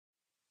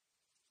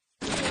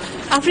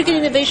African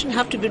innovation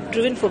have to be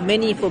driven for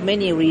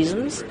many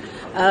reasons.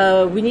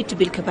 We need to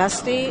build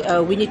capacity.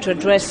 We need to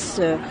address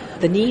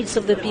the needs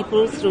of the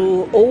people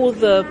through all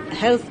the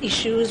health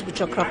issues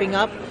which are cropping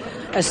up.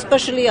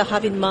 Especially I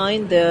have in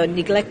mind the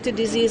neglected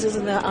diseases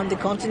on the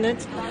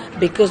continent,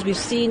 because we've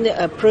seen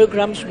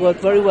programs work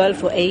very well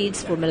for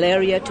AIDS, for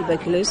malaria,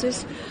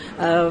 tuberculosis,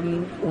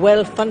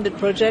 well-funded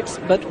projects,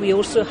 but we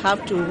also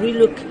have to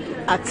relook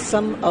at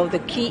some of the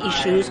key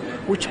issues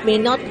which may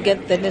not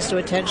get the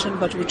necessary attention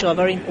but which are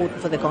very important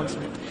for the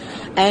continent.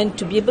 And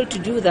to be able to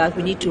do that,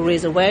 we need to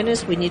raise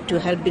awareness, we need to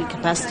help build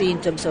capacity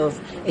in terms of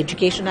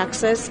education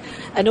access,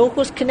 and of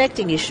course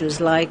connecting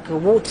issues like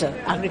water,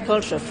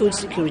 agriculture, food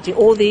security.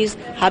 All these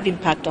have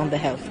impact on the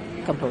health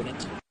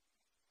component.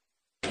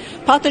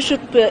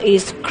 Partnership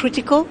is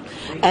critical,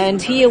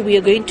 and here we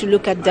are going to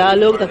look at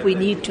dialogue that we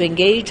need to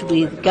engage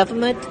with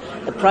government,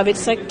 the private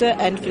sector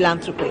and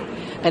philanthropy.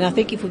 And I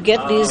think if we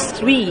get these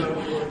three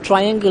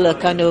triangular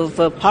kind of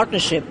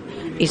partnership,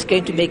 it's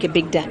going to make a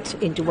big dent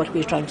into what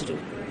we're trying to do.